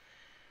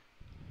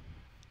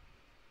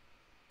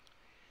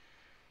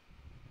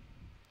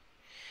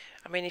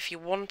 I mean, if you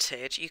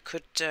wanted, you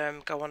could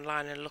go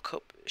online and look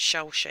up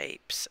shell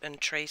shapes and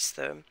trace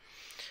them.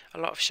 A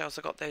lot of shells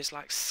have got those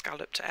like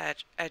scalloped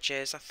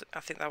edges. I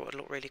think that would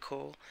look really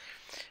cool.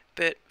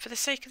 But for the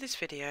sake of this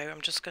video,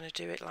 I'm just going to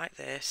do it like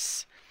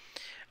this.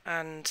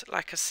 And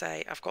like I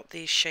say, I've got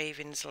these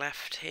shavings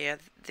left here.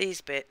 These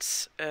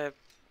bits are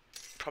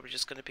probably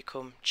just going to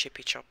become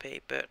chippy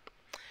choppy, but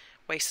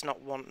waste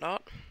not, want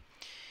not.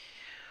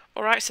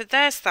 Alright, so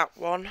there's that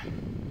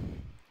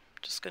one.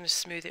 Just going to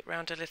smooth it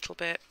round a little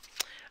bit.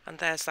 And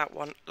there's that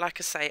one.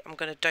 Like I say, I'm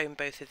going to dome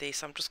both of these,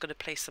 so I'm just going to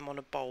place them on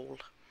a bowl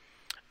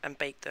and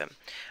bake them.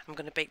 I'm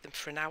going to bake them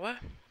for an hour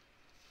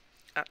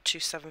at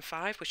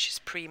 275, which is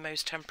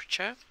Premo's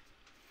temperature.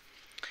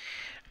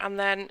 And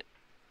then,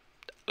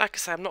 like I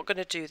say, I'm not going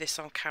to do this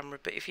on camera,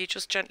 but if you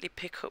just gently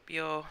pick up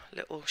your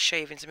little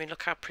shavings, I mean,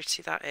 look how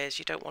pretty that is.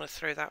 You don't want to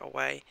throw that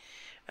away.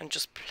 And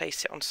just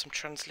place it on some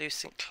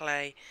translucent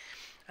clay.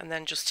 And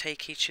then just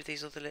take each of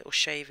these other little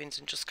shavings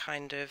and just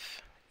kind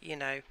of, you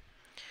know,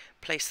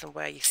 place them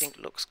where you think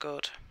looks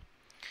good.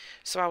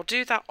 So I'll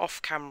do that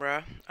off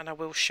camera, and I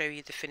will show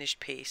you the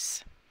finished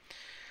piece.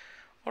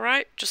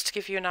 Alright, just to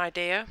give you an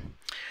idea.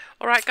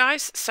 Alright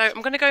guys, so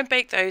I'm going to go and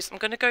bake those. I'm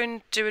going to go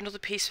and do another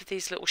piece with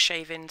these little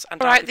shavings.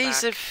 Alright,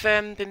 these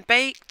have been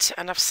baked,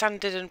 and I've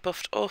sanded and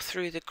buffed all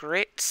through the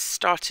grits,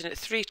 starting at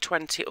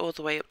 320 all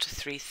the way up to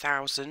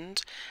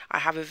 3000. I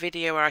have a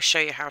video where I show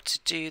you how to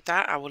do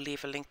that. I will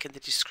leave a link in the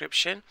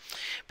description.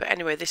 But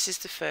anyway, this is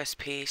the first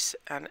piece,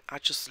 and I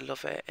just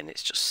love it, and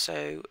it's just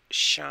so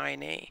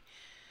shiny.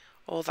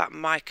 All that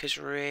mica's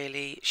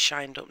really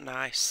shined up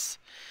nice.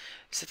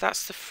 So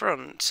that's the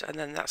front, and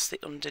then that's the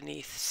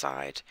underneath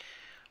side,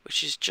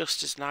 which is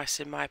just as nice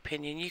in my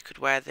opinion. You could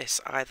wear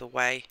this either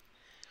way,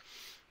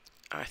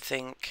 I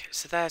think.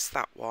 So there's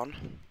that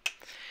one.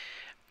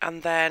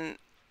 And then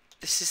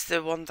this is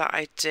the one that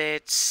I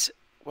did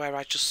where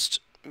I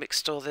just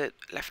mixed all the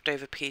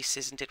leftover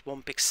pieces and did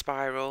one big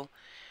spiral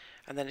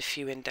and then a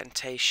few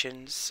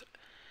indentations.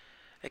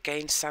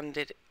 Again,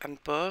 sanded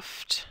and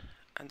buffed,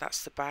 and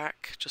that's the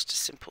back, just a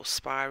simple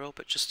spiral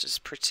but just as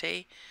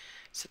pretty.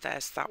 So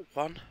there's that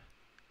one.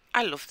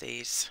 I love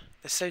these,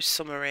 they're so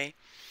summery.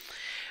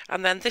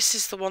 And then this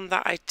is the one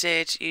that I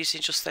did using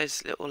just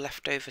those little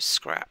leftover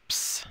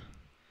scraps.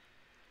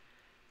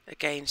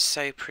 Again,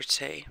 so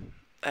pretty.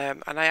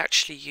 And I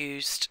actually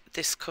used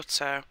this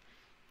cutter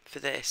for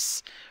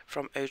this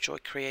from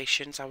Ojoy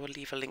Creations. I will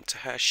leave a link to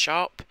her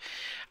shop.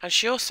 And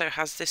she also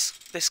has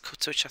this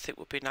cutter, which I think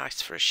would be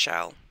nice for a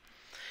shell.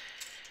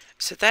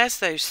 So there's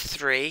those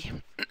three.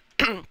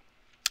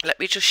 Let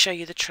me just show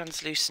you the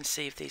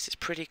translucency of these. It's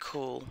pretty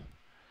cool.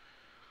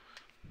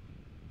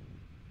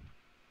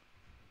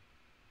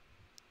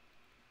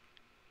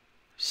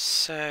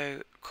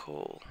 So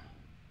cool.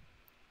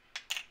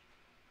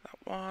 That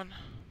one.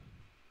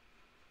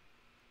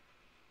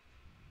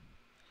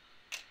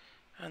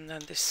 And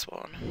then this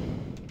one.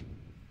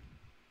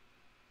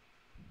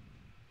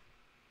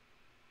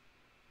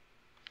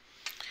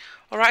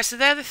 Alright, so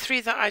they're the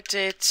three that I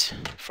did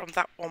from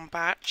that one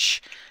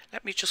batch.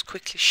 Let me just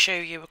quickly show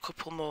you a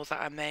couple more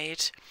that I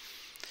made.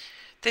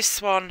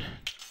 This one,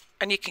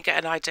 and you can get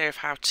an idea of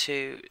how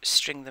to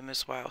string them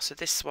as well. So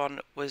this one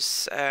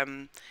was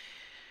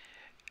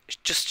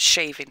just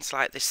shavings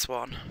like this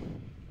one,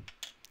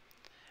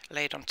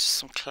 laid onto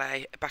some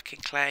clay,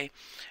 backing clay,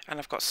 and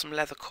I've got some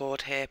leather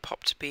cord here,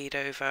 popped a bead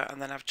over, and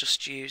then I've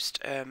just used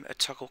a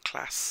toggle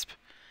clasp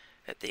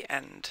at the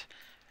end.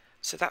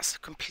 So that's a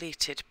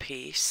completed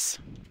piece,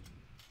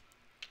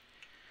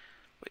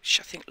 which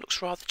I think looks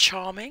rather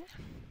charming.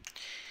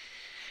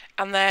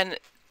 And then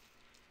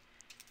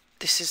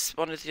this is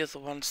one of the other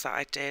ones that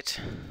I did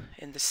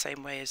in the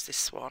same way as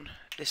this one.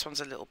 This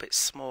one's a little bit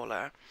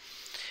smaller.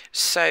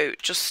 So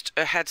just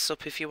a heads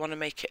up, if you want to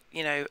make it,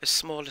 you know, a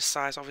smaller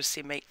size,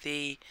 obviously make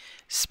the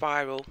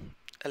spiral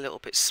a little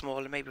bit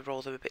smaller, maybe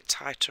roll them a bit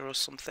tighter or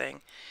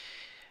something.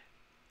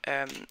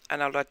 And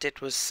all I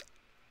did was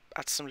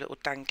add some little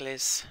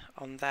danglies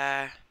on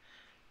there,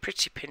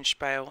 pretty pinch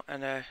bail,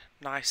 and a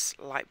nice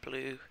light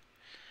blue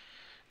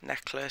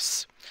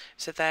necklace.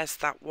 So there's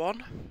that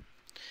one.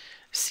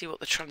 See what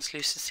the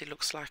translucency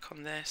looks like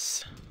on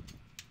this.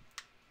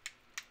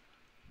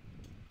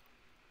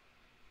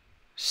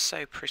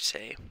 So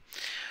pretty.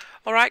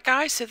 Alright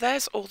guys, so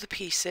there's all the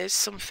pieces,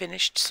 some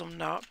finished, some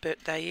not,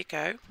 but there you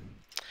go.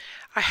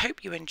 I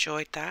hope you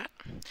enjoyed that.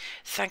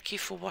 Thank you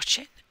for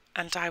watching,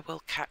 and I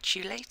will catch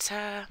you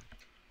later.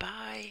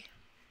 Bye.